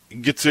 He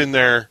gets in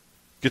there,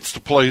 gets to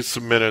play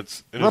some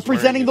minutes, and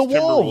representing the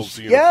Wolves.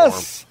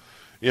 Yes.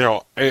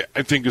 I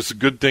think it's a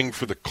good thing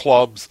for the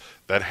clubs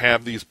that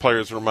have these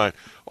players in mind.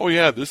 Oh,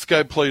 yeah, this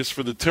guy plays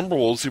for the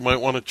Timberwolves. You might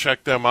want to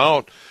check them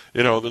out,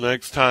 the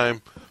next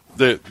time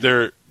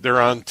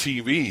they're on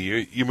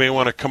TV. You may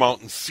want to come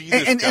out and see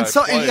this guy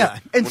play.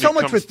 And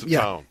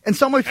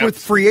so much with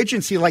free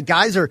agency. Like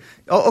guys are,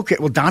 okay.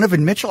 Well,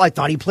 Donovan Mitchell, I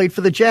thought he played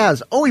for the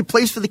Jazz. Oh, he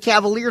plays for the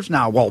Cavaliers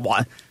now. Well,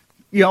 what?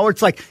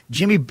 It's like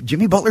Jimmy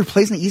Butler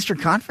plays in the Eastern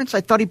Conference. I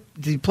thought did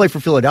he play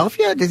for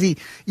Philadelphia? Does he?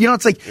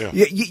 It's like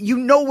you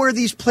know where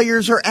these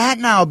players are at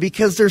now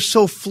because they're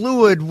so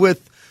fluid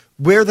with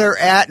where they're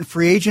at in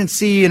free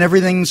agency and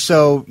everything.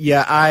 So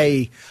yeah,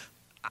 I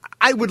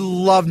would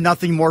love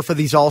nothing more for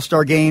these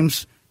All-Star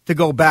games to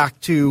go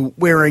back to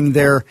wearing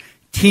their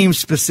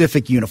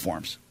team-specific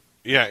uniforms.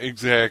 Yeah,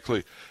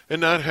 exactly, and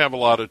not have a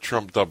lot of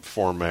trumped-up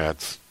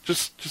formats.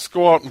 Just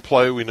go out and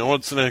play. We know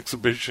it's an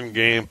exhibition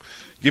game.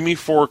 Give me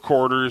 4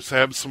 quarters,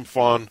 have some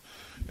fun,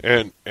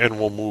 and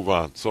we'll move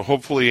on. So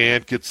hopefully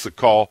Ant gets the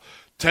call.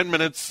 10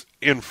 minutes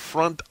in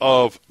front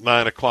of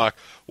 9 o'clock.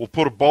 We'll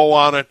put a bow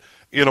on it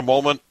in a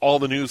moment. All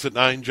the news at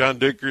 9. John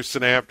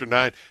Dickerson after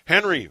 9.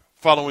 Henry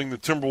following the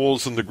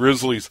Timberwolves and the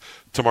Grizzlies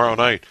tomorrow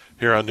night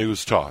here on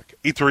News Talk.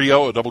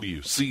 830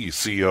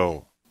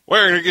 WCCO.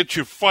 We're going to get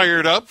you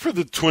fired up for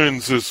the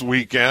Twins this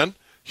weekend.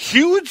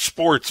 Huge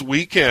sports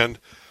weekend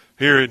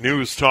here at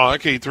News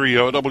Talk.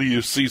 830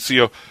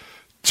 WCCO.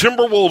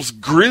 Timberwolves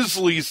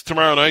Grizzlies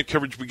tomorrow night.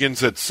 Coverage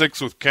begins at 6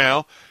 with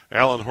Cal.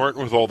 Alan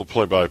Horton with all the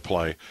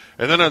play-by-play.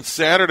 And then on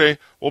Saturday,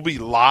 we'll be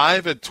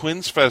live at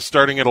Twins Fest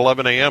starting at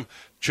 11 a.m.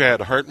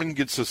 Chad Hartman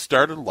gets us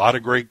started. A lot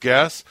of great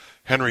guests.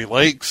 Henry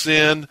Lake's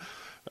in.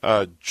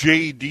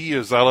 JD,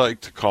 as I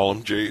like to call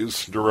him,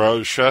 Jay's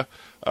DeRocha.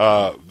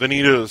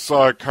 Vanita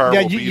Sawakar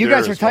will be you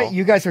guys are tight. Well.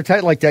 You guys are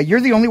tight like that.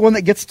 You're the only one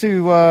that gets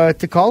to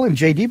call him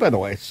JD, by the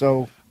way.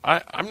 So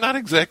I'm not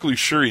exactly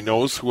sure he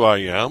knows who I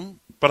am.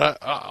 But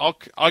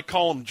I'll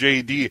call him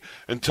JD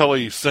until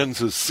he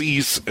sends a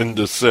cease and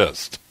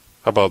desist.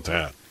 How about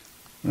that?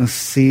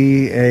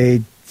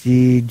 CADJD.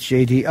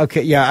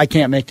 Okay, yeah, I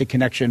can't make the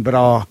connection, but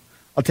I'll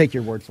take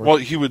your word for it. Well,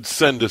 he would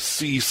send a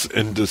cease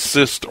and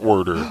desist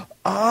order.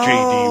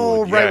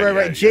 Oh, JD would,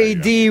 right.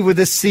 JD with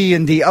a C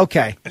and D.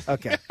 Okay.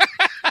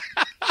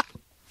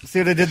 See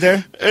what I did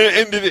there?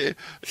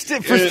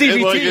 For Stevie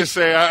T. Like I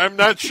say, I'm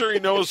not sure he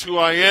knows who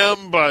I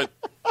am, but...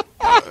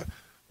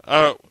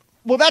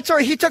 Well, that's all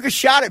right. He took a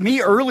shot at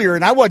me earlier,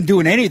 and I wasn't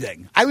doing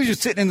anything. I was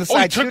just sitting in the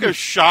side. He took a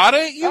shot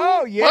at you?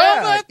 Oh, yeah.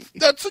 Well,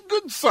 that's a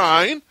good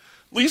sign. At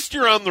least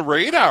you're on the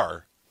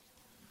radar.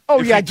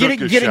 Oh, yeah.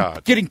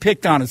 Getting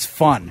picked on is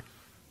fun.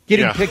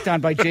 Getting picked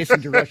on by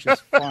Jason DeRocha is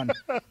fun.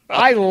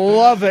 I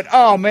love it.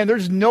 Oh, man,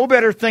 there's no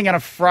better thing on a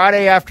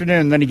Friday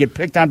afternoon than to get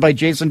picked on by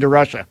Jason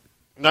DeRocha.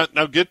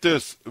 Now get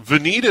this.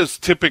 Vanita's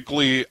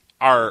typically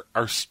our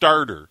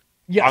starter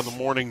on the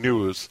morning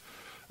news.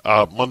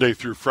 Monday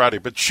through Friday,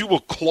 but she will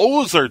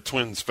close our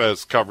Twins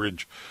Fest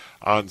coverage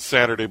on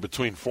Saturday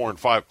between 4 and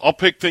 5. I'll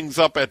pick things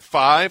up at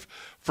 5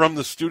 from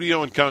the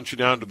studio and count you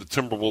down to the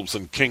Timberwolves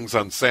and Kings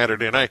on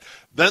Saturday night.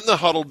 Then the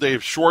Huddle,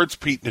 Dave Schwartz,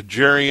 Pete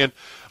Najarian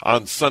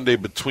on Sunday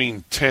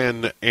between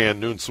 10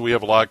 and noon. So we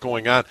have a lot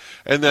going on.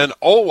 And then,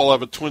 we'll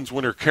have a Twins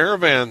Winter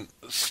Caravan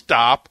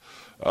stop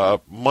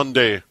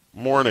Monday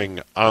morning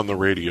on the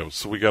radio.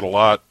 So we got a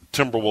lot.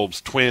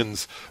 Timberwolves,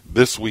 Twins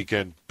this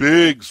weekend.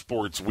 Big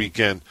sports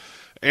weekend.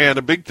 And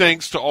a big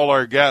thanks to all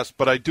our guests,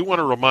 but I do want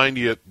to remind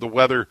you the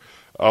weather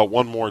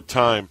one more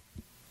time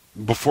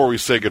before we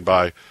say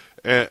goodbye.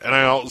 And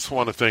I also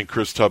want to thank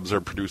Chris Tubbs, our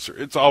producer.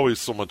 It's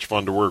always so much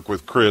fun to work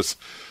with Chris.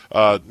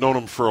 Known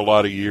him for a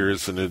lot of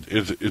years, and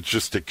it's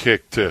just a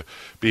kick to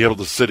be able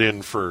to sit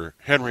in for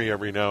Henry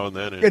every now and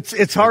then.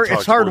 It's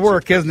hard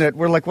work, isn't it?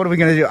 We're like, what are we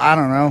going to do? I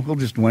don't know. We'll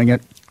just wing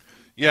it.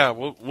 Yeah,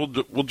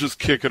 we'll just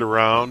kick it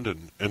around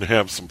and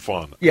have some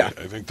fun. Yeah,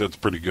 I think that's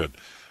pretty good.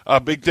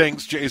 Big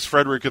thanks, Jace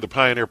Frederick of the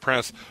Pioneer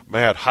Press,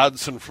 Matt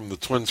Hodson from the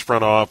Twins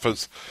front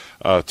office,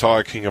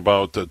 talking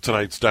about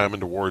tonight's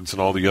Diamond Awards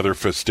and all the other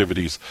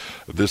festivities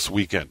this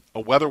weekend.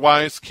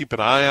 Weather-wise, keep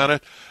an eye on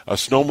it.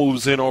 Snow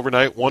moves in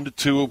overnight, 1 to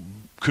 2.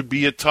 Should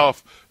be a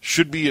tough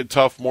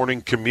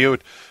morning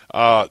commute.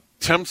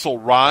 Temps will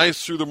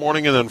rise through the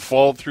morning and then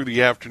fall through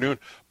the afternoon.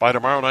 By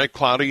tomorrow night,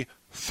 cloudy,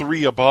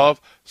 3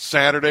 above.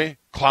 Saturday,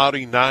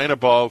 cloudy, 9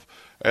 above.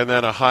 And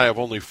then a high of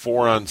only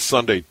 4 on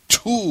Sunday,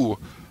 2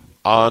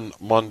 on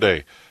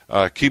Monday.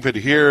 Keep it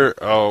here.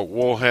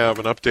 We'll have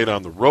an update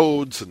on the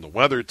roads and the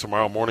weather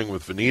tomorrow morning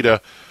with Vanita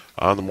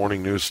on the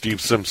morning news.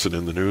 Steve Simpson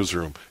in the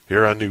newsroom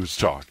here on News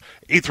Talk.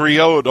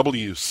 830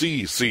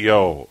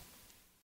 WCCO.